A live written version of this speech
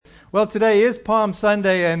Well, today is Palm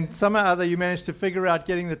Sunday, and somehow or other you managed to figure out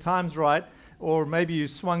getting the times right, or maybe you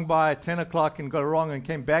swung by at 10 o'clock and got it wrong and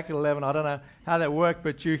came back at 11. I don't know how that worked,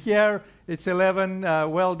 but you're here. It's 11.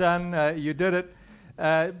 Well done. You did it.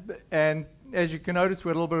 And as you can notice,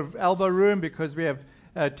 we're a little bit of elbow room because we have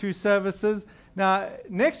two services. Now,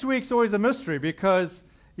 next week's always a mystery because,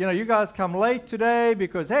 you guys come late today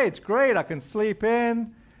because, hey, it's great. I can sleep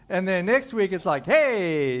in. And then next week it's like,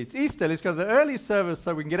 hey, it's Easter. Let's go to the early service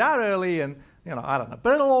so we can get out early. And, I don't know.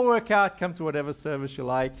 But it'll all work out. Come to whatever service you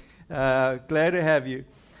like. Glad to have you.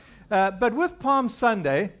 But with Palm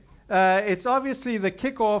Sunday, it's obviously the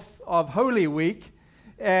kickoff of Holy Week.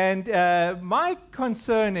 And my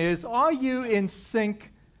concern is, are you in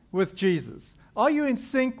sync with Jesus? Are you in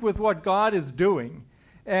sync with what God is doing?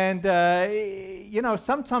 And,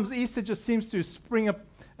 sometimes Easter just seems to spring up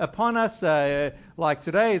upon us, like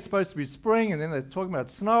today it's supposed to be spring, and then they're talking about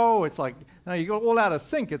snow. It's like, you got all out of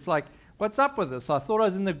sync. It's like, what's up with this? I thought I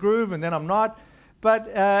was in the groove, and then I'm not.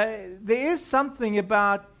 But there is something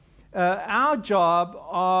about our job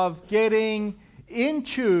of getting in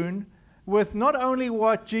tune with not only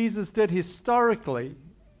what Jesus did historically,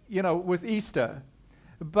 with Easter,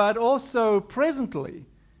 but also presently.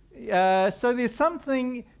 So there's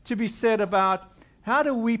something to be said about how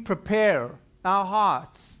do we prepare our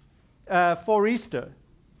hearts for Easter.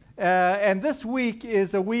 And this week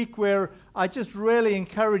is a week where I just really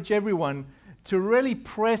encourage everyone to really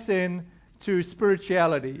press in to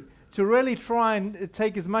spirituality, to really try and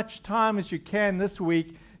take as much time as you can this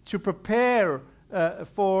week to prepare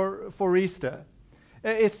for Easter.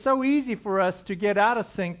 It's so easy for us to get out of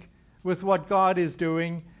sync with what God is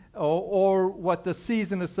doing or what the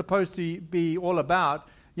season is supposed to be all about.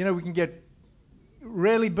 We can get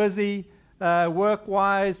really busy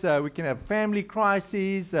work-wise. We can have family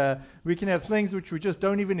crises. We can have things which we just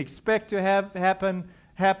don't even expect to have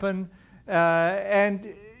happen.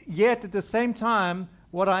 And yet, at the same time,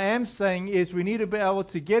 what I am saying is we need to be able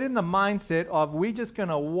to get in the mindset of we're just going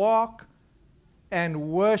to walk and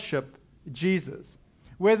worship Jesus.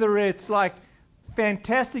 Whether it's like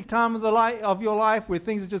fantastic time of your life where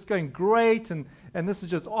things are just going great and this is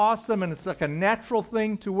just awesome and it's like a natural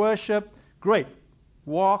thing to worship, great.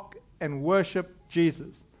 Walk and worship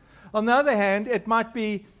Jesus. On the other hand, it might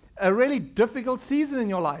be a really difficult season in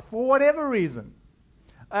your life for whatever reason.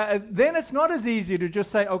 Then it's not as easy to just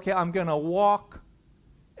say, okay, I'm going to walk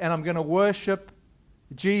and I'm going to worship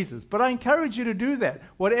Jesus. But I encourage you to do that.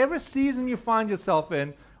 Whatever season you find yourself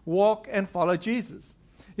in, walk and follow Jesus.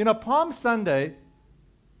 Palm Sunday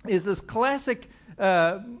is this classic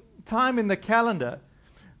time in the calendar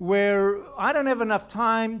where I don't have enough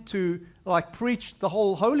time to preach the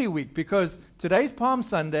whole Holy Week because today's Palm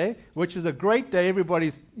Sunday, which is a great day.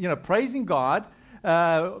 Everybody's, praising God,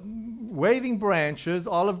 waving branches,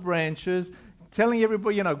 olive branches, telling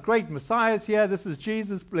everybody, great, Messiah's here. This is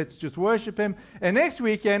Jesus. Let's just worship him. And next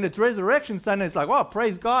weekend, it's Resurrection Sunday. It's like, oh,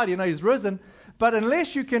 praise God, he's risen. But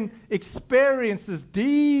unless you can experience this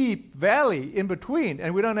deep valley in between,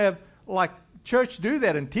 and we don't have church do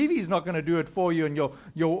that, and TV is not going to do it for you, and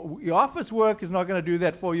your office work is not going to do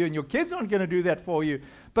that for you, and your kids aren't going to do that for you.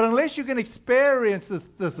 But unless you can experience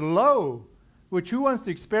this low, which who wants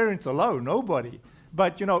to experience a low? Nobody.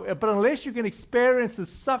 But but unless you can experience the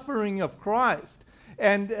suffering of Christ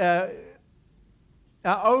and our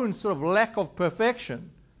own sort of lack of perfection,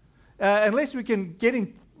 unless we can get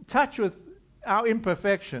in touch with our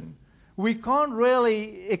imperfection, we can't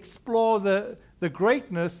really explore the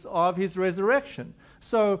greatness of his resurrection.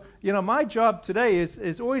 So, my job today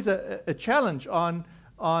is always a challenge on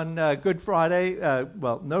Good Friday,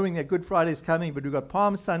 knowing that Good Friday is coming, but we've got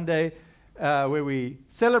Palm Sunday where we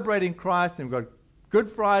celebrating Christ, and we've got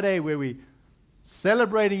Good Friday where we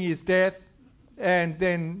celebrating his death, and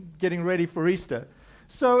then getting ready for Easter.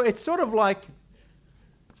 So it's sort of like,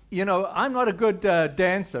 I'm not a good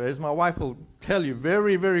dancer, as my wife will tell you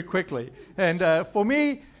very, very quickly. And for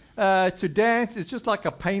me, to dance is just like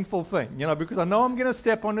a painful thing, because I know I'm going to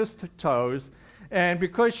step on his toes, and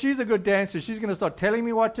because she's a good dancer, she's going to start telling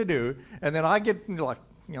me what to do, and then I get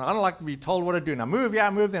I don't like to be told what to do. Now move, yeah,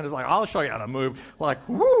 move. Then it's like, I'll show you how to move.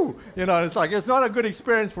 Woo, it's like, it's not a good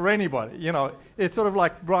experience for anybody. It's sort of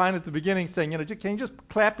like Brian at the beginning saying, can you just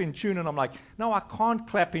clap in tune? And I'm like, no, I can't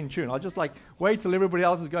clap in tune. I'll just wait till everybody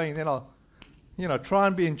else is going, and then I'll, try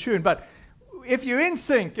and be in tune. But if you're in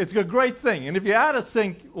sync, it's a great thing. And if you're out of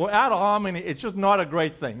sync or out of harmony, it's just not a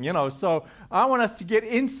great thing, So I want us to get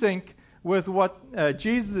in sync with what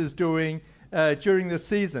Jesus is doing during this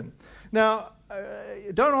season. Now,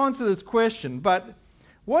 don't answer this question, but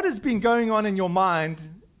what has been going on in your mind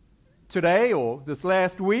today or this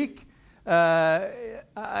last week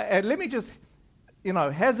and let me just,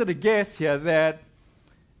 hazard a guess here that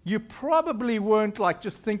you probably weren't like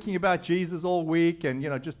just thinking about Jesus all week and,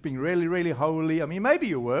 just being really, really holy. I mean, maybe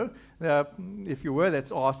you were. If you were,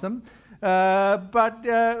 that's awesome. But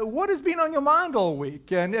what has been on your mind all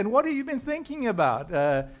week? And what have you been thinking about?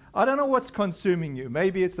 I don't know what's consuming you.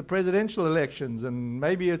 Maybe it's the presidential elections, and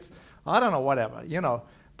maybe it's, I don't know, whatever,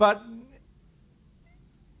 But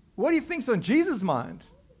what do you think's on Jesus' mind?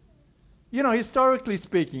 Historically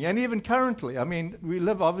speaking, and even currently. I mean, we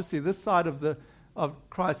live obviously this side of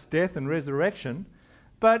Christ's death and resurrection.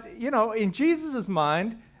 But, in Jesus'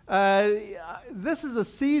 mind, this is a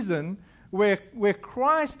season where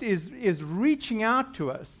Christ is reaching out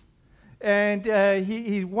to us. And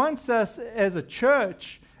he wants us as a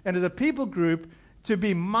church and as a people group to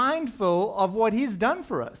be mindful of what he's done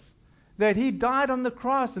for us. That he died on the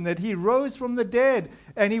cross and that he rose from the dead.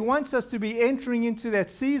 And he wants us to be entering into that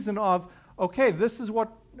season of, okay, this is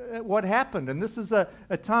what happened. And this is a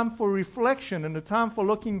time for reflection and a time for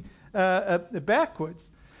looking backwards.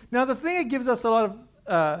 Now, the thing that gives us a lot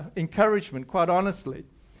of encouragement, quite honestly,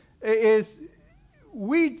 is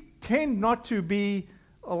we tend not to be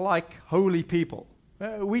like holy people.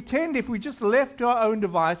 We tend, if we just left to our own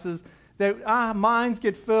devices, that our minds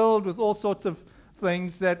get filled with all sorts of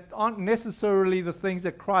things that aren't necessarily the things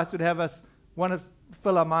that Christ would have us want to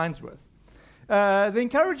fill our minds with. The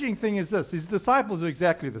encouraging thing is this: his disciples are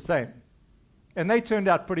exactly the same. And they turned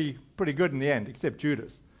out pretty good in the end, except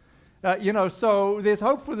Judas. So there's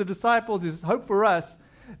hope for the disciples, there's hope for us.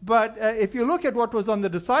 But if you look at what was on the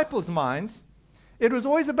disciples' minds, it was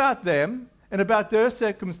always about them and about their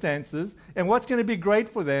circumstances and what's going to be great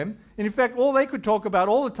for them. And in fact, all they could talk about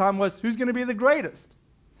all the time was who's going to be the greatest.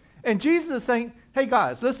 And Jesus is saying, hey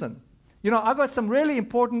guys, listen, I've got some really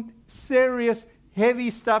important, serious, heavy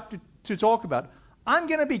stuff to talk about. I'm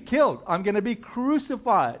going to be killed. I'm going to be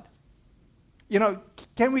crucified.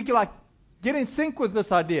 Can we get in sync with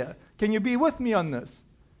this idea? Can you be with me on this?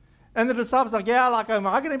 And the disciples are like, yeah, am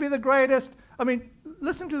I going to be the greatest? I mean,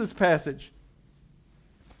 listen to this passage.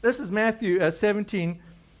 This is Matthew 17.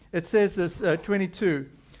 It says this, 22.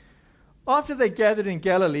 After they gathered in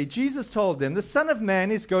Galilee, Jesus told them, the Son of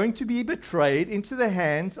Man is going to be betrayed into the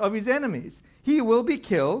hands of his enemies. He will be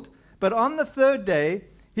killed, but on the third day,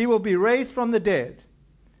 he will be raised from the dead.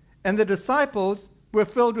 And the disciples were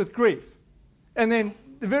filled with grief. And then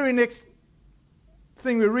the very next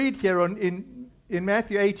thing we read here in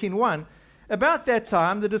Matthew 18:1, about that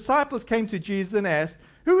time, the disciples came to Jesus and asked,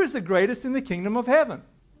 who is the greatest in the kingdom of heaven?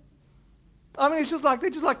 I mean, they're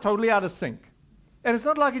just totally out of sync. And it's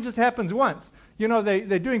not like it just happens once.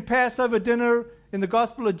 They're doing Passover dinner in the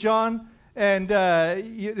Gospel of John, and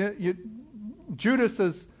Judas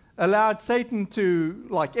has allowed Satan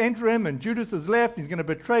to enter him, and Judas has left. He's going to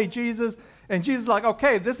betray Jesus. And Jesus is like,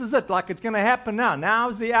 okay, this is it. It's going to happen now.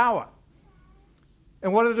 Now's the hour.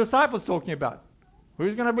 And what are the disciples talking about?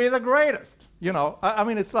 Who's going to be the greatest? I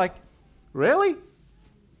mean, it's like, really?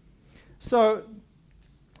 So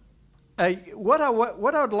what I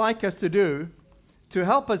would like us to do to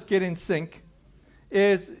help us get in sync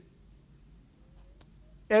is,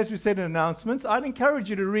 as we said in announcements, I'd encourage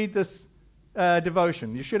you to read this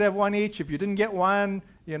devotion. You should have one each. If you didn't get one,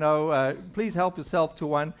 please help yourself to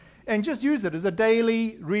one. And just use it as a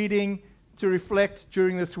daily reading to reflect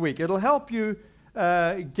during this week. It'll help you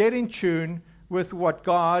get in tune with what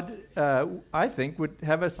God, I think, would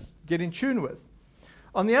have us get in tune with.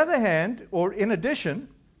 On the other hand, or in addition,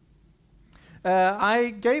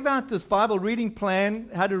 I gave out this Bible reading plan,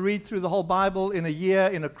 how to read through the whole Bible in a year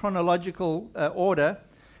in a chronological order.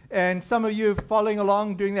 And some of you are following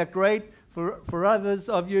along, doing that great. For others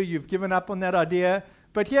of you, you've given up on that idea.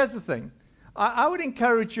 But here's the thing. I would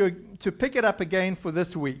encourage you to pick it up again for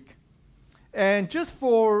this week. And just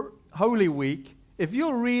for Holy Week, if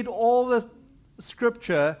you'll read all the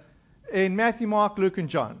scripture in Matthew, Mark, Luke, and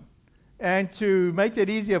John. And to make it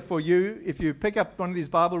easier for you, if you pick up one of these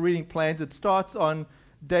Bible reading plans, it starts on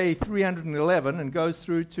day 311 and goes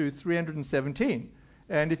through to 317.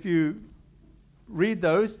 And if you read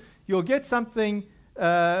those, you'll get something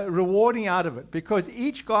rewarding out of it, because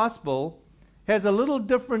each gospel has a little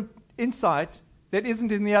different insight that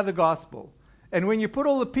isn't in the other gospel. And when you put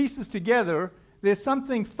all the pieces together, there's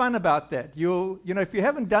something fun about that. If you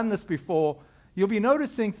haven't done this before, you'll be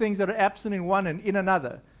noticing things that are absent in one and in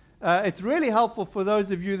another. It's really helpful for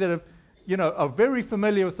those of you that are very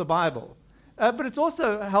familiar with the Bible. But it's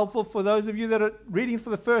also helpful for those of you that are reading for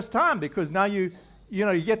the first time, because now you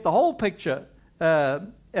get the whole picture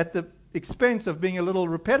at the expense of being a little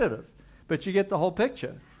repetitive, but you get the whole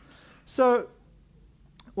picture. So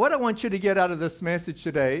what I want you to get out of this message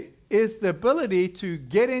today is the ability to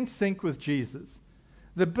get in sync with Jesus.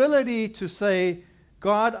 The ability to say,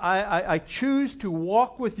 God, I choose to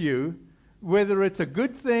walk with you, whether it's a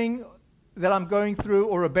good thing that I'm going through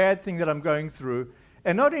or a bad thing that I'm going through.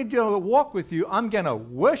 And not only do I walk with you, I'm going to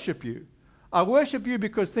worship you. I worship you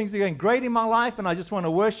because things are going great in my life, and I just want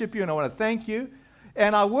to worship you, and I want to thank you.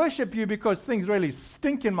 And I worship you because things really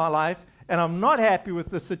stink in my life, and I'm not happy with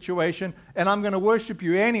the situation, and I'm going to worship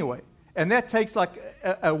you anyway. And that takes like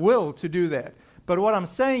a will to do that. But what I'm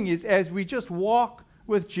saying is, as we just walk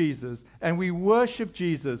with Jesus and we worship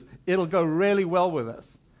Jesus, it'll go really well with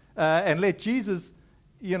us. And let Jesus,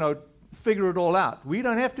 figure it all out. We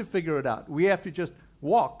don't have to figure it out. We have to just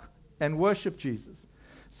walk and worship Jesus.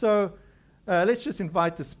 So let's just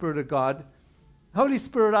invite the Spirit of God. Holy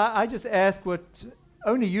Spirit, I just ask what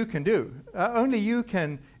only you can do. Only you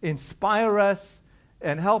can inspire us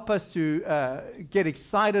and help us to get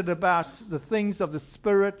excited about the things of the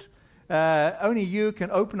Spirit. Only you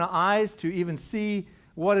can open our eyes to even see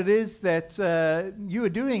what it is that you are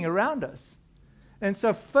doing around us. And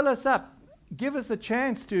so fill us up. Give us a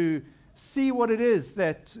chance to see what it is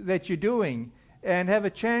that you're doing, and have a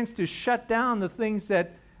chance to shut down the things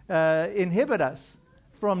that inhibit us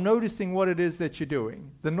from noticing what it is that you're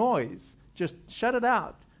doing. The noise, just shut it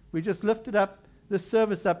out. We just lifted up the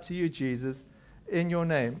service up to you, Jesus, in your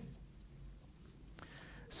name.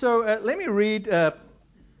 So let me read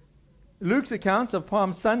Luke's account of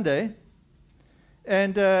Palm Sunday.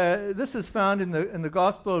 And this is found in the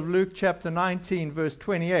Gospel of Luke, chapter 19, verse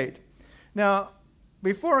 28. Now,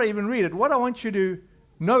 before I even read it, what I want you to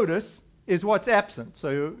notice is what's absent.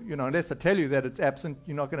 So, unless I tell you that it's absent,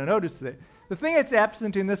 you're not going to notice that. The thing that's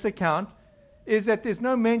absent in this account is that there's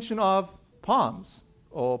no mention of palms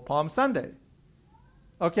or Palm Sunday.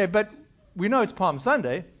 Okay, but we know it's Palm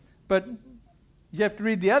Sunday, but you have to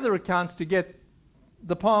read the other accounts to get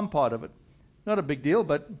the palm part of it. Not a big deal,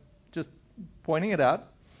 but just pointing it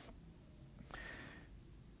out.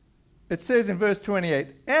 It says in verse 28,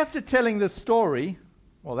 after telling this story,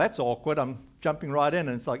 well, that's awkward. I'm jumping right in,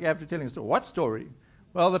 and it's like, after telling the story, what story?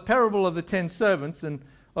 Well, the parable of the 10 servants, and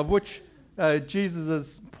of which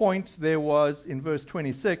Jesus' point there was in verse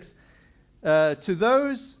 26, to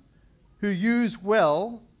those who use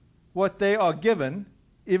well what they are given,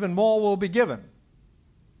 even more will be given.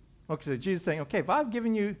 Okay, so Jesus is saying, okay, if I've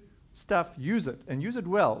given you stuff, use it, and use it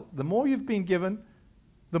well. The more you've been given,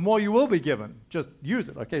 the more you will be given. Just use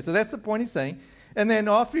it. Okay, so that's the point he's saying. And then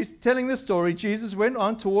after he's telling this story, Jesus went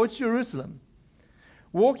on towards Jerusalem,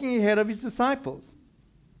 walking ahead of his disciples.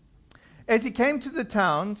 As he came to the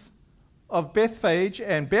towns of Bethphage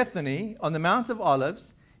and Bethany on the Mount of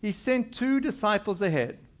Olives, he sent 2 disciples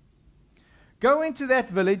ahead. Go into that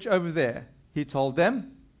village over there, he told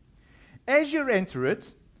them. As you enter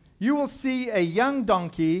it, you will see a young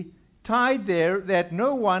donkey tied there that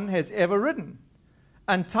no one has ever ridden.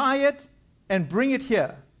 Untie it and bring it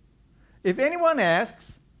here. If anyone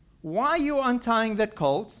asks, why are you untying that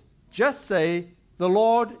colt? Just say, the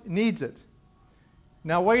Lord needs it.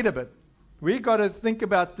 Now wait a bit. We've got to think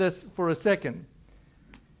about this for a second.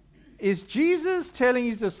 Is Jesus telling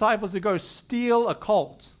his disciples to go steal a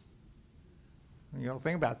colt? You got to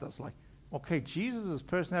think about this. Like, okay, Jesus'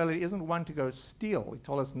 personality isn't one to go steal. He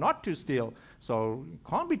told us not to steal. So he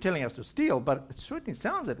can't be telling us to steal, but it certainly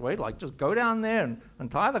sounds that way. Like, just go down there and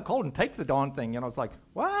untie the colt and take the darn thing. It's like,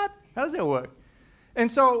 what? How does that work? And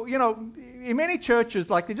so, in many churches,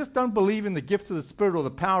 like, they just don't believe in the gifts of the Spirit or the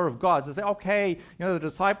power of God. So they say, okay, the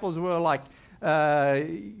disciples were like,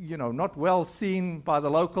 not well seen by the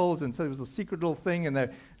locals, and so it was a secret little thing, and they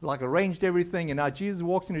like arranged everything, and now Jesus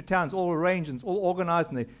walks into town, it's all arranged and it's all organized,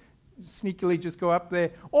 and they sneakily just go up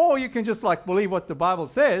there. Or you can just like believe what the Bible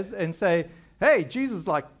says and say, hey, Jesus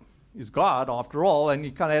is God after all, and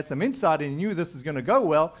he kind of had some insight and he knew this is going to go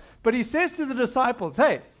well. But he says to the disciples,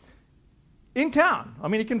 hey, in town,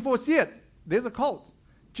 you can foresee it, there's a colt.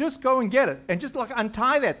 Just go and get it, and just like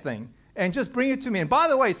untie that thing and just bring it to me. And by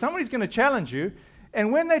the way, somebody's going to challenge you,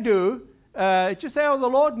 and when they do, just say, oh, the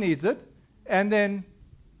Lord needs it, and then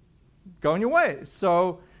go on your way.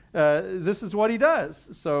 So this is what he does.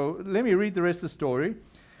 So let me read the rest of the story.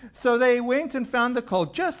 So they went and found the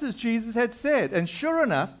colt, just as Jesus had said. And sure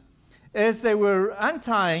enough, as they were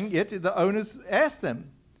untying it, the owners asked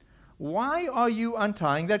them, why are you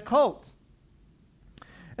untying that colt?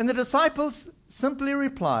 And the disciples simply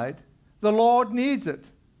replied, the Lord needs it.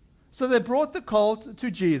 So they brought the colt to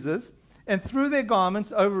Jesus and threw their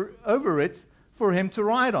garments over it for him to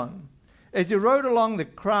ride on. As he rode along, the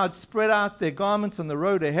crowd spread out their garments on the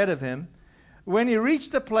road ahead of him. When he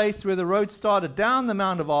reached the place where the road started down the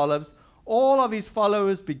Mount of Olives, all of his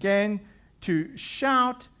followers began to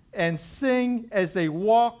shout and sing as they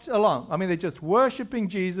walked along. I mean, they're just worshiping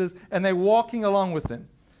Jesus and they're walking along with him,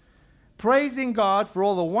 praising God for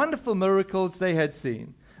all the wonderful miracles they had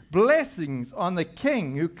seen. Blessings on the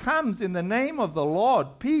King who comes in the name of the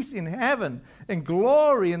Lord, peace in heaven and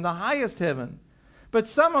glory in the highest heaven. But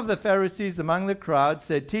some of the Pharisees among the crowd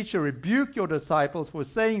said, "Teacher, rebuke your disciples for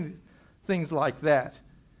saying things like that."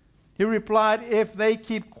 He replied, "If they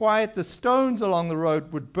keep quiet, the stones along the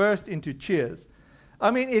road would burst into cheers." I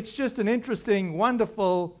mean, it's just an interesting,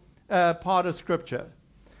 wonderful part of Scripture.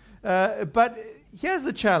 But here's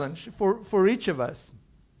the challenge for each of us.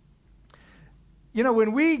 You know,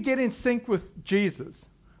 when we get in sync with Jesus,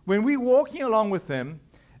 when we're walking along with him,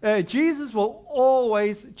 Jesus will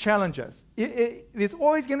always challenge us. There's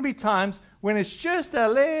always going to be times when it's just a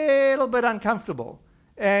little bit uncomfortable.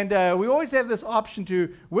 And we always have this option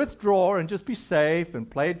to withdraw and just be safe and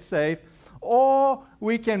play it safe. Or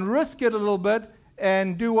we can risk it a little bit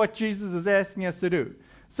and do what Jesus is asking us to do.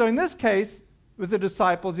 So in this case, with the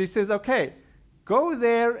disciples, he says, okay, go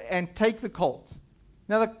there and take the colt.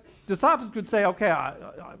 Now the disciples could say, okay,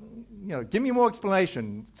 give me more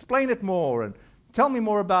explanation, explain it more, and tell me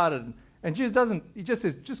more about it. And Jesus doesn't. He just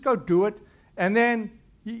says, just go do it. And then,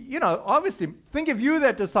 obviously, think if you're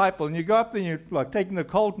that disciple and you go up there and you're like taking the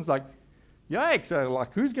colt and it's like, yikes,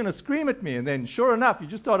 like who's going to scream at me? And then sure enough, you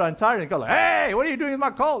just start untying and go like, hey, what are you doing with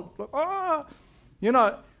my colt? Like,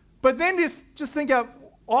 But then just think how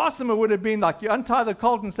awesome it would have been, like you untie the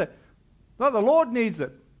colt and say, no, the Lord needs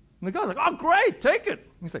it. And the guy's like, oh, great, take it.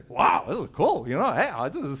 And he's like, wow, this is cool. Hey,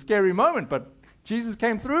 this was a scary moment, but Jesus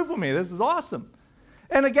came through for me. This is awesome.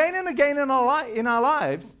 And again in our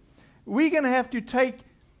lives, we're going to have to take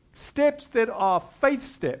steps that are faith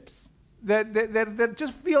steps, that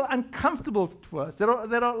just feel uncomfortable for us, that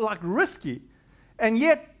are like risky. And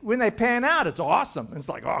yet, when they pan out, it's awesome. It's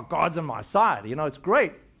like, oh, God's on my side. It's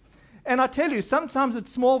great. And I tell you, sometimes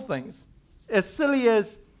it's small things, as silly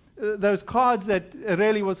as those cards that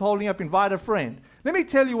Aurelie was holding up, invite a friend. Let me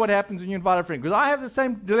tell you what happens when you invite a friend, because I have the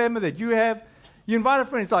same dilemma that you have. You invite a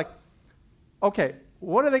friend, it's like, okay,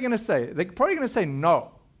 what are they going to say? They're probably going to say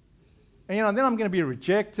no. And then I'm going to be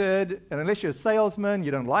rejected, and unless you're a salesman,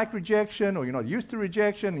 you don't like rejection, or you're not used to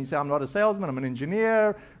rejection, and you say, I'm not a salesman, I'm an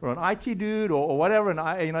engineer, or an IT dude, or whatever, and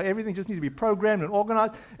everything just needs to be programmed and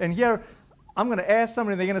organized, and here, I'm going to ask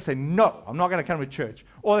somebody, and they're going to say, no, I'm not going to come to church.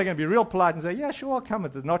 Or they're going to be real polite and say, yeah, sure, I'll come,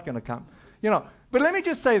 but they're not going to come. But let me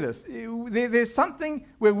just say this. There's something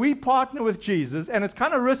where we partner with Jesus, and it's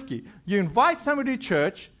kind of risky. You invite somebody to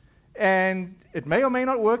church, and it may or may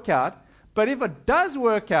not work out, but if it does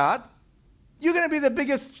work out, you're going to be the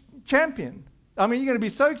biggest champion. I mean, you're going to be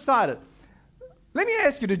so excited. Let me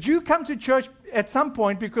ask you, did you come to church at some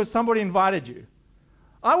point because somebody invited you?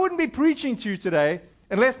 I wouldn't be preaching to you today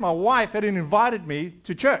unless my wife hadn't invited me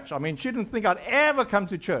to church. I mean, she didn't think I'd ever come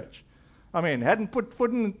to church. I mean, hadn't put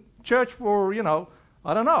foot in church for,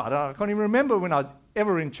 I don't know. I can't even remember when I was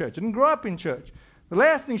ever in church. I didn't grow up in church. The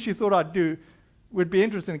last thing she thought I'd do would be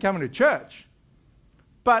interested in coming to church.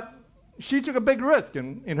 But she took a big risk,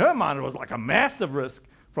 and in her mind it was like a massive risk.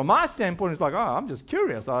 From my standpoint, it's like, oh, I'm just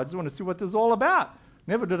curious. I just want to see what this is all about.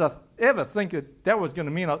 Never did I ever think that was going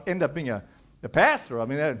to mean I'll end up being a pastor. I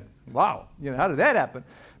mean, wow, how did that happen?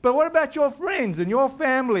 But what about your friends and your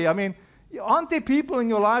family? I mean, aren't there people in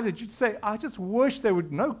your life that you'd say, I just wish they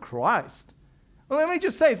would know Christ? Well, let me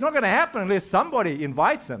just say, it's not going to happen unless somebody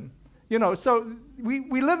invites them. So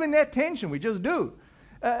we live in that tension. We just do.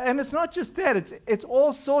 And it's not just that. It's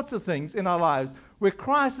all sorts of things in our lives where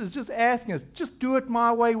Christ is just asking us, just do it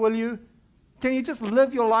my way, will you? Can you just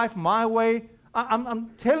live your life my way?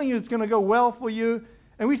 I'm telling you it's going to go well for you.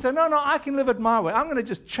 And we say, no, I can live it my way. I'm going to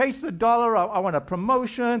just chase the dollar. I want a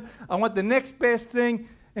promotion. I want the next best thing.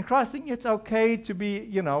 And Christ thinks it's okay to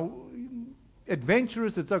be,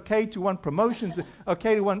 adventurous. It's okay to want promotions. It's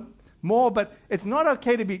okay to want more. But it's not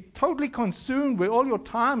okay to be totally consumed where all your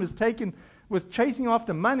time is taken with chasing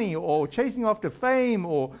after money or chasing after fame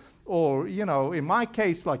or in my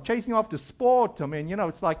case, like chasing after sport. I mean,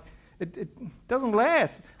 it's like it doesn't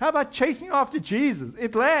last. How about chasing after Jesus?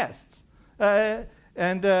 It lasts.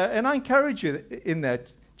 And I encourage you in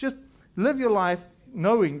that. Just live your life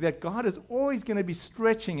knowing that God is always going to be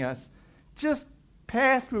stretching us just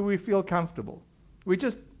past where we feel comfortable. He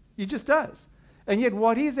just does. And yet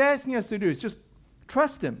what he's asking us to do is just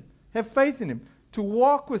trust him, have faith in him, to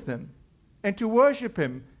walk with him, and to worship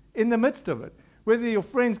him in the midst of it. Whether your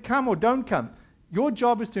friends come or don't come, your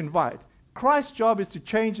job is to invite. Christ's job is to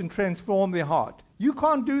change and transform their heart. You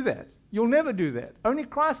can't do that. You'll never do that. Only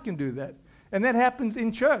Christ can do that. And that happens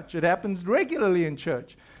in church. It happens regularly in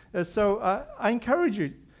church. So I encourage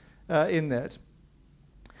you in that.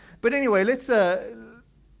 But anyway, let's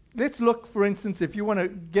look, for instance, if you want to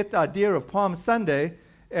get the idea of Palm Sunday,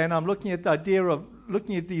 and I'm looking at the idea of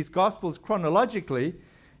looking at these Gospels chronologically,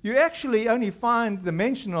 you actually only find the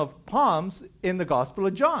mention of palms in the Gospel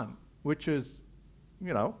of John, which is,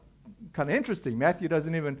 kind of interesting. Mark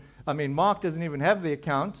doesn't even have the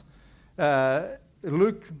account.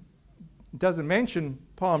 Luke doesn't mention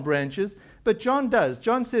palm branches, but John does.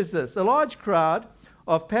 John says this: a large crowd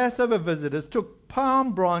of Passover visitors took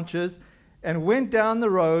palm branches and went down the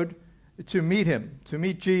road to meet him, to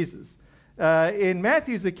meet Jesus. In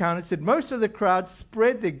Matthew's account, it said most of the crowd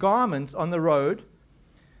spread their garments on the road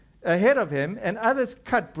ahead of him, and others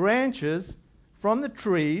cut branches from the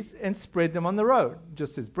trees and spread them on the road.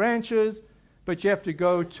 Just as branches, but you have to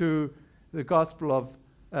go to the Gospel of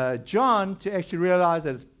John to actually realize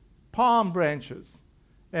that it's palm branches.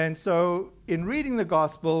 And so in reading the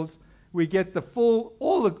Gospels, we get the full,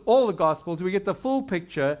 all the Gospels, we get the full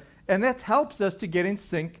picture, and that helps us to get in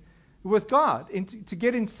sync with God, to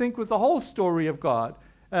get in sync with the whole story of God,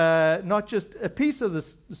 not just a piece of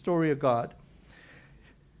the story of God.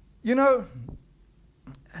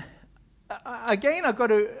 Again, I've got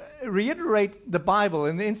to reiterate the Bible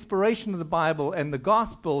and the inspiration of the Bible and the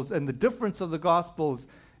Gospels and the difference of the Gospels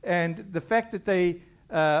and the fact that they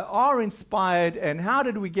are inspired, and how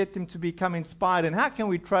did we get them to become inspired, and how can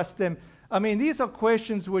we trust them? I mean, these are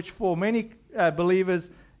questions which for many believers,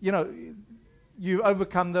 you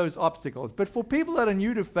overcome those obstacles. But for people that are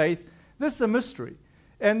new to faith, this is a mystery.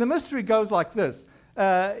 And the mystery goes like this.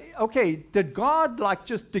 Did God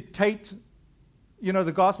just dictate,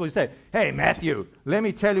 the gospel? He said, hey, Matthew, let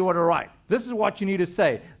me tell you what to write. This is what you need to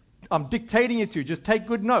say. I'm dictating it to you. Just take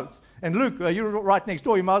good notes. And Luke, you're right next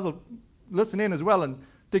door. You might as well listen in as well and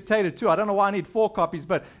dictate it too. I don't know why I need 4 copies,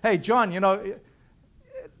 but hey, John,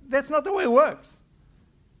 that's not the way it works.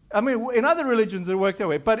 I mean, in other religions it works that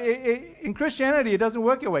way, but in Christianity it doesn't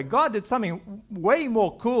work that way. God did something way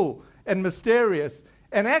more cool and mysterious,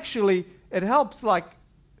 and actually it helps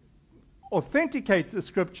authenticate the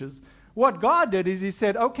scriptures. What God did is he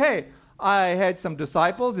said, okay, I had some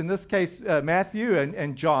disciples, in this case Matthew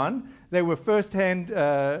and John. They were firsthand,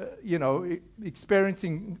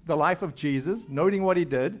 experiencing the life of Jesus, noting what he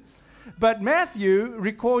did. But Matthew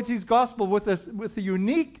records his gospel with a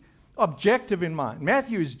unique objective in mind.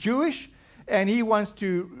 Matthew is Jewish, and he wants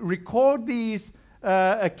to record these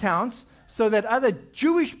accounts so that other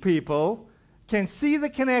Jewish people can see the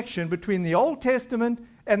connection between the Old Testament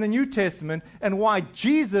and the New Testament, and why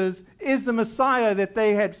Jesus is the Messiah that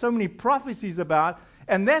they had so many prophecies about.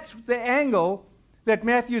 And that's the angle that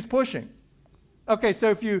Matthew's pushing. Okay,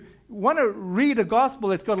 so if you want to read a gospel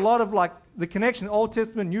that's got a lot of the connection, Old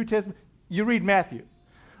Testament, New Testament, you read Matthew.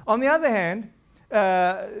 On the other hand,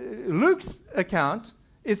 Luke's account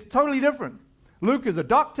is totally different. Luke is a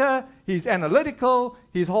doctor, he's analytical,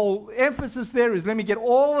 his whole emphasis there is let me get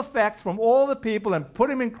all the facts from all the people and put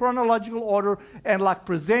them in chronological order and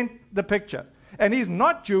present the picture. And he's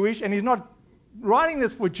not Jewish, and he's not writing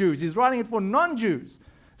this for Jews, he's writing it for non-Jews.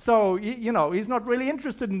 So, he's not really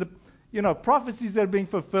interested in the prophecies that are being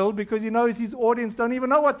fulfilled, because he knows his audience don't even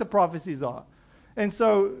know what the prophecies are. And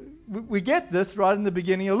so we get this right in the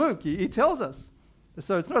beginning of Luke. He tells us.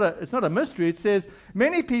 So it's not a mystery. It says,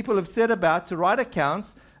 many people have set about to write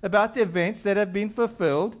accounts about the events that have been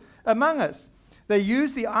fulfilled among us. They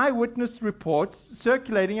use the eyewitness reports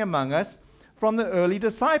circulating among us from the early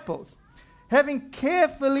disciples. Having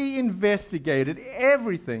carefully investigated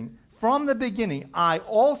everything from the beginning, I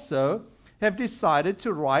also have decided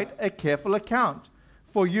to write a careful account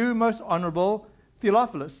for you, most honorable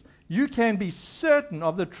Theophilus. You can be certain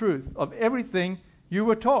of the truth of everything you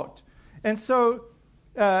were taught. And so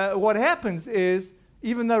what happens is,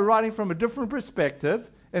 even though writing from a different perspective,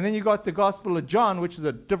 and then you got the Gospel of John, which is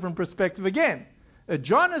a different perspective again.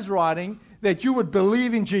 John is writing that you would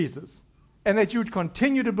believe in Jesus, and that you would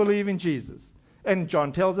continue to believe in Jesus. And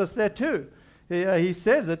John tells us that too. He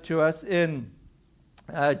says it to us in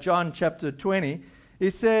John chapter 20. He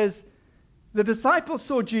says, the disciples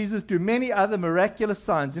saw Jesus do many other miraculous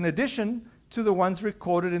signs in addition to the ones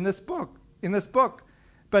recorded in this book.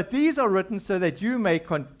 But these are written so that you may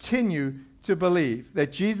continue to believe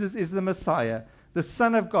that Jesus is the Messiah, the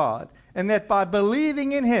Son of God, and that by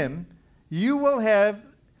believing in him, you will have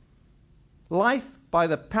life by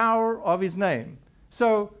the power of his name.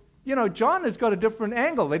 So, John has got a different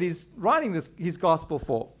angle that he's writing his gospel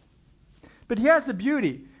for. But here's the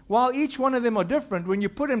beauty. While each one of them are different, when you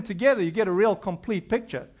put them together, you get a real complete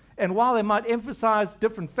picture. And while they might emphasize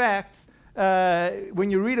different facts,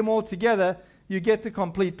 when you read them all together, you get the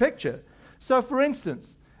complete picture. So, for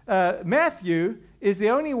instance, Matthew is the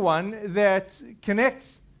only one that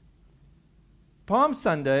connects Palm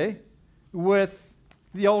Sunday with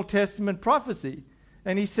the Old Testament prophecy.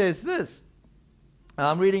 And he says this.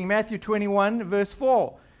 I'm reading Matthew 21, verse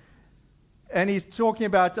 4. And he's talking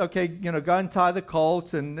about, okay, go and tie the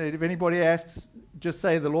colt, and if anybody asks, just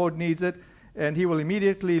say the Lord needs it, and he will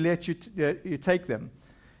immediately let you take them.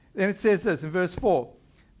 And it says this in verse 4.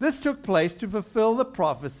 This took place to fulfill the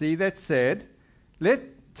prophecy that said,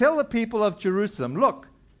 tell the people of Jerusalem, look,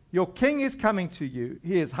 your king is coming to you.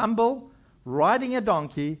 He is humble, riding a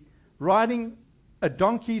donkey, riding a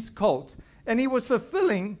donkey's colt. And he was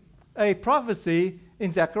fulfilling a prophecy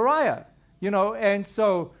in Zechariah. And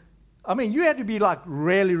so, you had to be like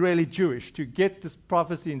really, really Jewish to get this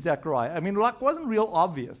prophecy in Zechariah. It wasn't real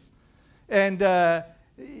obvious. And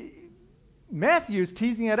Matthew's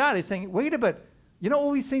teasing it out. He's saying, wait a bit,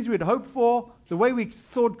 all these things we'd hoped for, the way we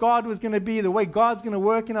thought God was going to be, the way God's going to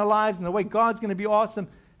work in our lives, and the way God's going to be awesome.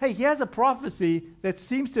 Hey, here's a prophecy that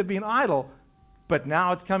seems to have been idle, but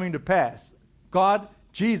now it's coming to pass. God,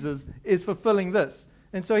 Jesus, is fulfilling this.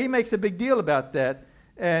 And so he makes a big deal about that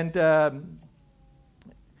and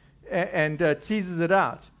teases it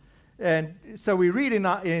out. And so we read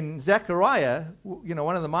in Zechariah,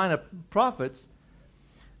 one of the minor prophets,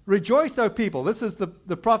 rejoice, O people. This is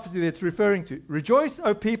the prophecy that's referring to. Rejoice,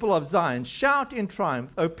 O people of Zion. Shout in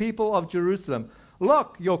triumph, O people of Jerusalem.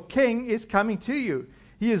 Look, your king is coming to you.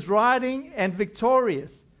 He is riding and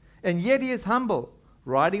victorious, and yet he is humble,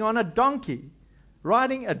 riding on a donkey,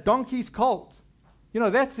 riding a donkey's colt.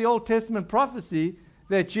 That's the Old Testament prophecy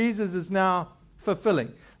that Jesus is now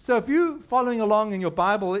fulfilling. So if you're following along in your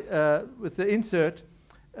Bible with the insert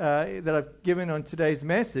that I've given on today's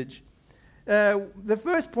message, the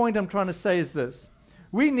first point I'm trying to say is this.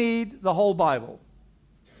 We need the whole Bible.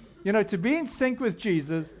 To be in sync with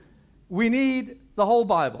Jesus, we need the whole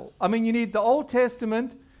Bible. You need the Old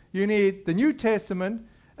Testament, you need the New Testament,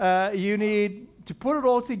 you need to put it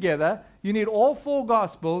all together, you need all four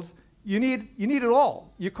Gospels, you need it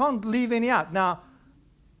all. You can't leave any out. Now,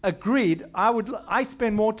 agreed, I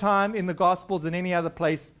spend more time in the Gospels than any other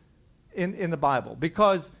place in the Bible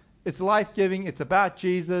because it's life-giving, it's about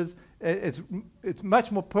Jesus, it's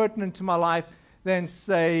much more pertinent to my life than,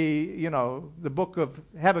 say, the book of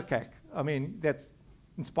Habakkuk. That's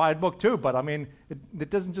inspired book too, but it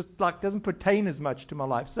doesn't pertain as much to my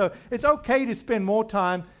life. So it's okay to spend more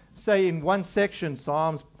time, say, in one section,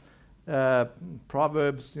 Psalms,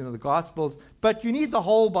 Proverbs, the Gospels, but you need the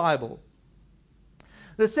whole Bible.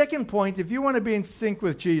 The second point, if you want to be in sync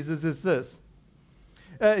with Jesus, is this.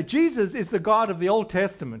 Jesus is the God of the Old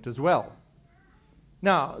Testament as well.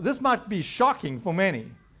 Now, this might be shocking for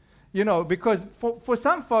many, because for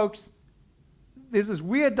some folks, there's this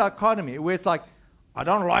weird dichotomy where it's like, I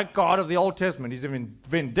don't like God of the Old Testament. He's even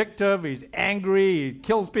vindictive, he's angry, he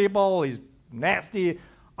kills people, he's nasty.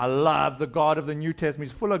 I love the God of the New Testament.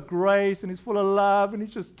 He's full of grace and he's full of love and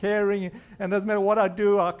he's just caring, and doesn't matter what I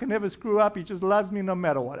do, I can never screw up. He just loves me no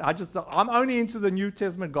matter what. I'm only into the New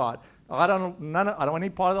Testament God. I don't want any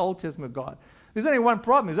part of the Old Testament God. There's only one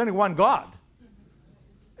problem. There's only one God.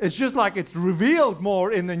 It's just like it's revealed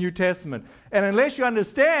more in the New Testament. And unless you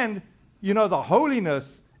understand, the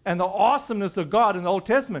holiness and the awesomeness of God in the Old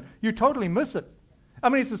Testament, you totally miss it.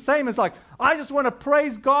 It's the same as like, I just want to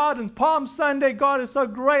praise God and Palm Sunday, God is so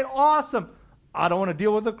great, awesome. I don't want to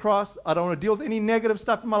deal with the cross. I don't want to deal with any negative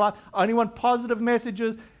stuff in my life. I only want positive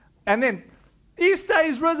messages. And then Easter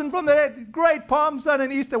is risen from the dead. Great Palm Sunday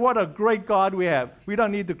and Easter. What a great God we have. We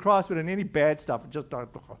don't need the cross. We don't need any bad stuff. Just don't.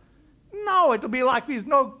 No, it'll be like there's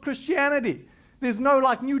no Christianity. There's no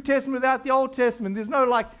like New Testament without the Old Testament. There's no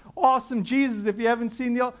like awesome Jesus if you haven't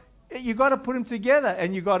seen the Old. You got to put them together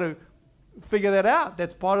and you got to figure that out.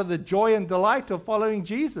 That's part of the joy and delight of following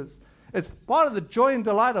Jesus. It's part of the joy and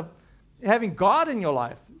delight of having God in your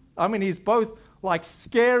life. He's both like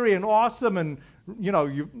scary and awesome, and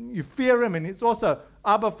you fear him, and it's also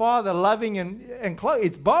Abba Father, loving and close.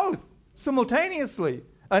 It's both simultaneously.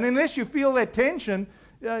 And unless you feel that tension,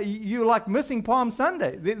 you're like missing Palm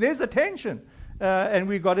Sunday. There's a tension, and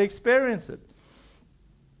we've got to experience it.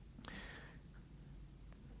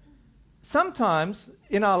 Sometimes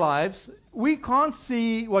in our lives, we can't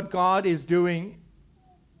see what God is doing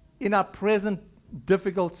in our present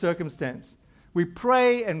difficult circumstance. We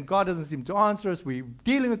pray and God doesn't seem to answer us. We're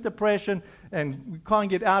dealing with depression and we can't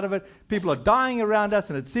get out of it. People are dying around us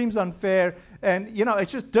and it seems unfair. And,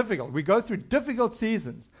 it's just difficult. We go through difficult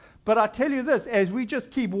seasons. But I tell you this, as we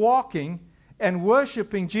just keep walking and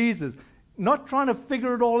worshiping Jesus, not trying to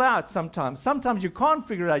figure it all out sometimes. Sometimes you can't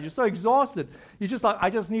figure it out. You're so exhausted. You're just like, I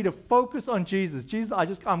just need to focus on Jesus. Jesus,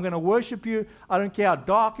 I'm going to worship you. I don't care how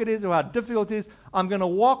dark it is or how difficult it is. I'm going to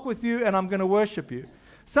walk with you and I'm going to worship you.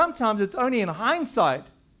 Sometimes it's only in hindsight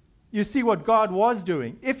you see what God was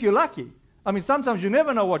doing, if you're lucky. I mean, sometimes you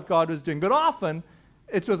never know what God was doing, but often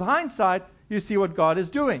it's with hindsight you see what God is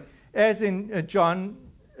doing. As in John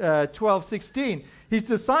 12:16, his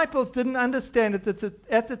disciples didn't understand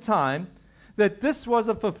at the time that this was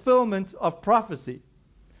a fulfillment of prophecy.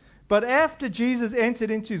 But after Jesus entered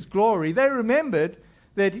into his glory, they remembered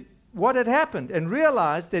that what had happened and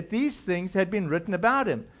realized that these things had been written about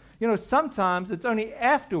him. You know, sometimes it's only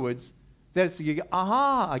afterwards that you go,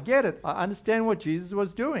 aha, I get it. I understand what Jesus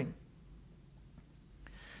was doing.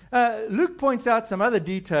 Luke points out some other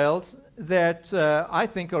details that I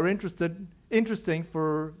think are interesting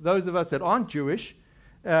for those of us that aren't Jewish,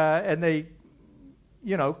 and they,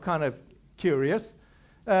 kind of curious.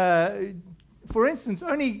 For instance,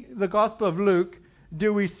 only the Gospel of Luke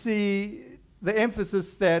do we see the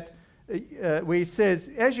emphasis that where he says,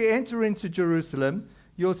 as you enter into Jerusalem,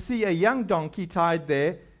 you'll see a young donkey tied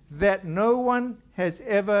there that no one has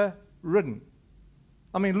ever ridden.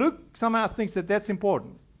 I mean, Luke somehow thinks that that's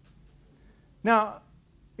important. Now,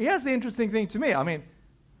 here's the interesting thing to me. I mean,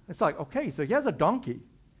 it's like, okay, so he has a donkey.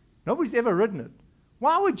 Nobody's ever ridden it.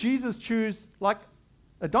 Why would Jesus choose, like,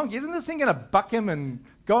 a donkey? Isn't this thing going to buck him and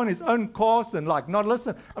go on his own course and, like, not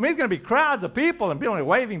listen? I mean, there's going to be crowds of people and people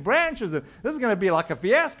waving branches. And this is going to be like a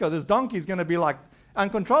fiasco. This donkey is going to be, like,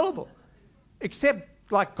 uncontrollable. Except,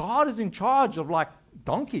 like, God is in charge of, like,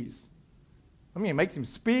 donkeys. I mean, it makes him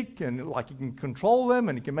speak, and like he can control them,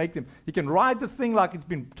 and he can ride the thing like it's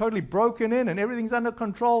been totally broken in, and everything's under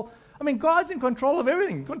control. I mean, God's in control of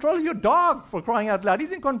everything. Control of your dog, for crying out loud.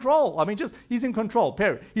 He's in control. I mean, he's in control,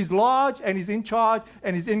 period. He's large, and he's in charge,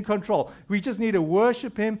 and he's in control. We just need to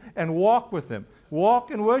worship him and walk with him. Walk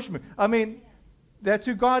and worship him. I mean, that's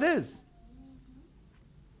who God is.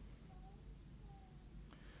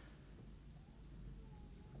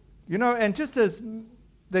 And just as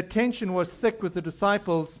the tension was thick with the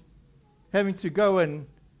disciples having to go and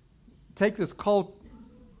take this colt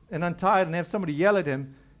and untie it and have somebody yell at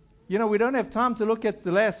him. We don't have time to look at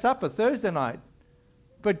the Last Supper Thursday night.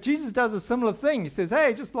 But Jesus does a similar thing. He says,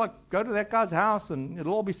 hey, just like go to that guy's house and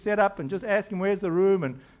it'll all be set up, and just ask him where's the room,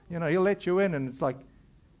 and he'll let you in. And it's like,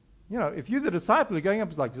 if you're the disciple, you're going up,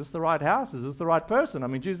 it's like, is this the right house? Is this the right person? I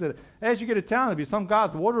mean, Jesus said, as you get to town, there'll be some guy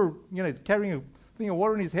with water, carrying a thing of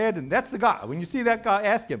water in his head, and that's the guy. When you see that guy,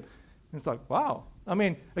 ask him. And it's like, wow. I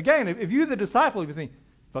mean, again, if you're the disciple, you think,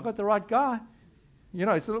 have I got the right guy?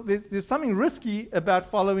 There's something risky about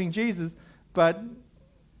following Jesus, but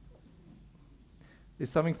there's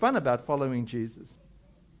something fun about following Jesus.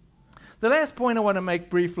 The last point I want to make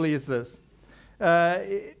briefly is this.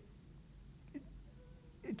 We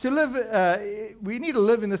need to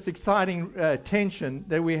live in this exciting tension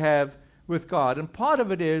that we have with God. And part of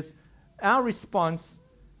it is our response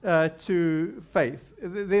to faith.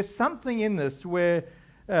 There's something in this where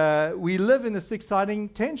we live in this exciting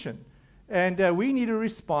tension. And we need to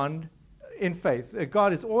respond in faith.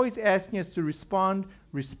 God is always asking us to respond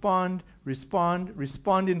in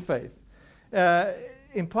faith.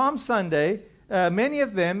 In Palm Sunday, many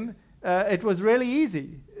of them, it was really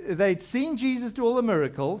easy. They'd seen Jesus do all the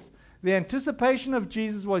miracles. The anticipation of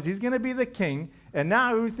Jesus was he's going to be the king, and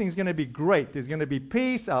now everything's going to be great. There's going to be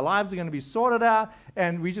peace. Our lives are going to be sorted out,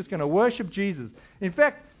 and we're just going to worship Jesus. In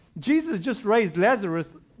fact, Jesus just raised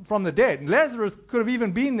Lazarus from the dead. And Lazarus could have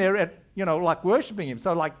even been there at, like worshiping him.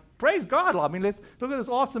 So, like, praise God. I mean, let's look at this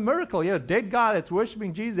awesome miracle. A dead guy that's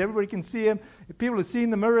worshiping Jesus. Everybody can see him. People have seen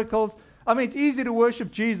the miracles. I mean, it's easy to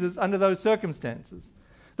worship Jesus under those circumstances.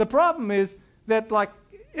 The problem is that, like,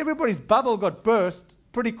 everybody's bubble got burst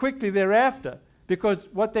pretty quickly thereafter, because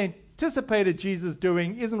what they anticipated Jesus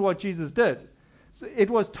doing isn't what Jesus did. So it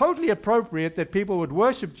was totally appropriate that people would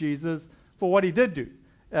worship Jesus for what he did do.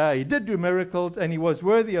 He did do miracles, and he was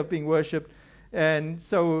worthy of being worshipped. And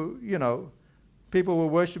so, people were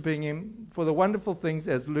worshiping him for the wonderful things,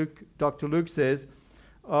 as Dr. Luke says,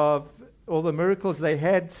 of all the miracles they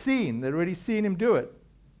had seen. They'd already seen him do it.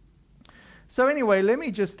 So anyway, let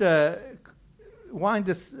me just wind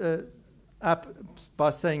this up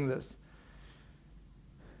by saying this.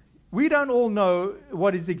 We don't all know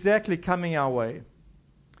what is exactly coming our way.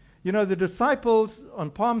 The disciples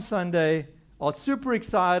on Palm Sunday are super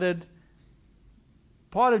excited,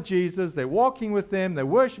 part of Jesus, they're walking with him, they're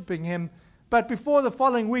worshiping him, but before the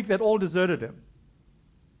following week, they'd all deserted him.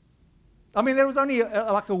 I mean, there was only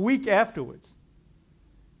like a week afterwards.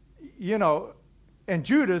 And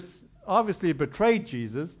Judas obviously betrayed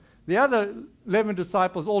Jesus. The other 11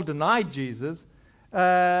 disciples all denied Jesus.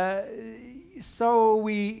 So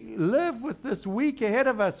we live with this week ahead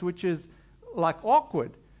of us, which is like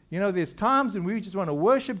awkward. You know, there's times when we just want to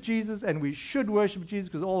worship Jesus, and we should worship Jesus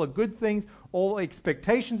because all the good things, all the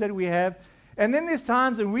expectations that we have. And then there's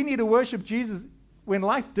times when we need to worship Jesus when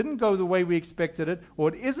life didn't go the way we expected it,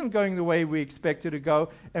 or it isn't going the way we expect it to go,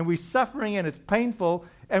 and we're suffering and it's painful,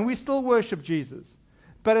 and we still worship Jesus.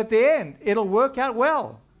 But at the end, it'll work out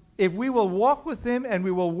well. If we will walk with him and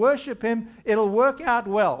we will worship him, it'll work out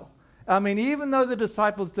well. I mean, even though the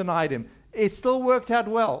disciples denied him, it still worked out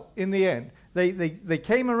well in the end. They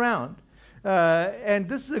came around. And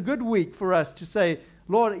this is a good week for us to say,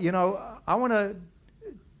 Lord, you know, I want to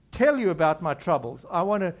tell you about my troubles. I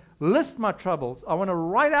want to list my troubles. I want to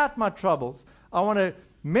write out my troubles. I want to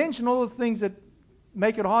mention all the things that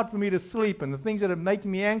make it hard for me to sleep and the things that are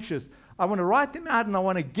making me anxious. I want to write them out and I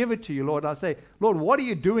want to give it to you, Lord. I say, Lord, what are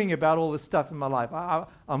you doing about all this stuff in my life?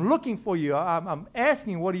 I'm looking for you. I'm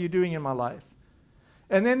asking, what are you doing in my life?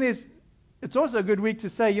 And then it's also a good week to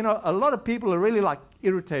say, you know, a lot of people are really like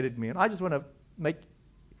irritated me, and I just want to make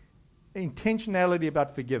intentionality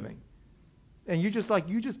about forgiving. And you just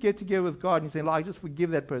get together with God and you say, I just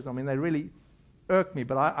forgive that person. I mean, they really irk me,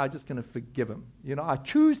 but I'm just going to forgive him. You know, I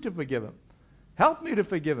choose to forgive him. Help me to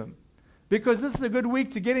forgive him. Because this is a good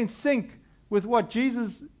week to get in sync with what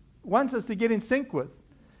Jesus wants us to get in sync with.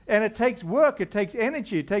 And it takes work, it takes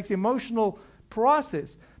energy, it takes emotional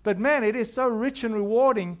process. But man, it is so rich and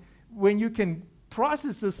rewarding when you can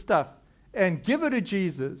process this stuff and give it to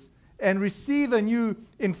Jesus and receive a new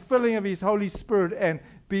infilling of his Holy Spirit and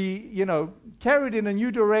be, you know, carried in a new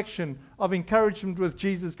direction of encouragement with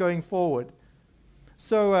Jesus going forward.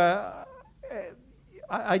 So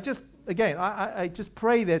I just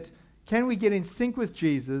pray that, can we get in sync with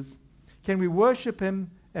Jesus? Can we worship him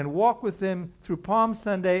and walk with him through Palm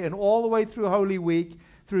Sunday and all the way through Holy Week,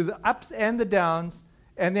 through the ups and the downs?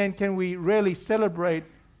 And then can we really celebrate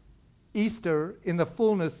Easter in the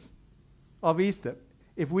fullness of Easter?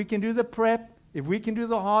 If we can do the prep, if we can do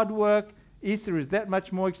the hard work, Easter is that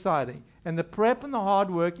much more exciting. And the prep and the hard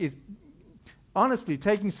work is honestly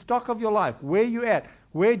taking stock of your life, where you're at,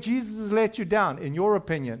 where Jesus has let you down, in your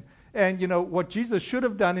opinion. And, you know, what Jesus should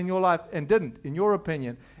have done in your life and didn't, in your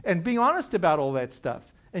opinion. And being honest about all that stuff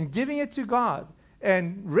and giving it to God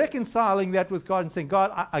and reconciling that with God and saying,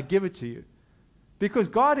 God, I give it to you. Because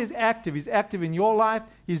God is active. He's active in your life.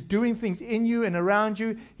 He's doing things in you and around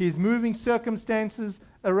you. He's moving circumstances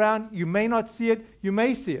around. You may not see it. You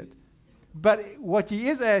may see it. But what he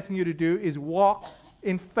is asking you to do is walk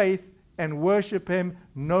in faith and worship him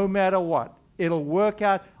no matter what. It'll work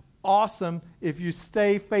out awesome if you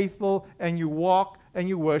stay faithful and you walk and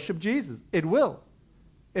you worship Jesus. It will.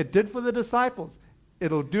 It did for the disciples.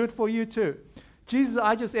 It'll do it for you too. Jesus,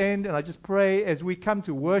 I just end and I just pray as we come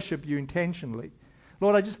to worship you intentionally.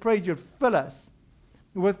 Lord, I just pray you'd fill us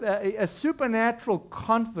with a supernatural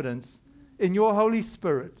confidence in your Holy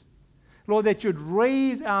Spirit. Lord, that you'd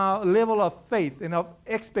raise our level of faith and of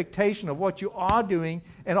expectation of what you are doing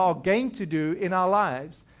and are going to do in our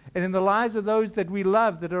lives and in the lives of those that we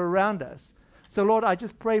love that are around us. So, Lord, I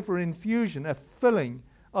just pray for an infusion, a filling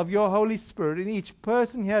of your Holy Spirit in each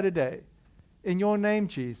person here today. In your name,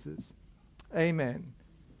 Jesus. Amen.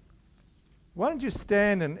 Why don't you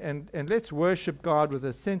stand and let's worship God with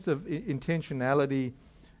a sense of intentionality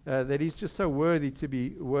that he's just so worthy to be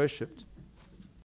worshipped.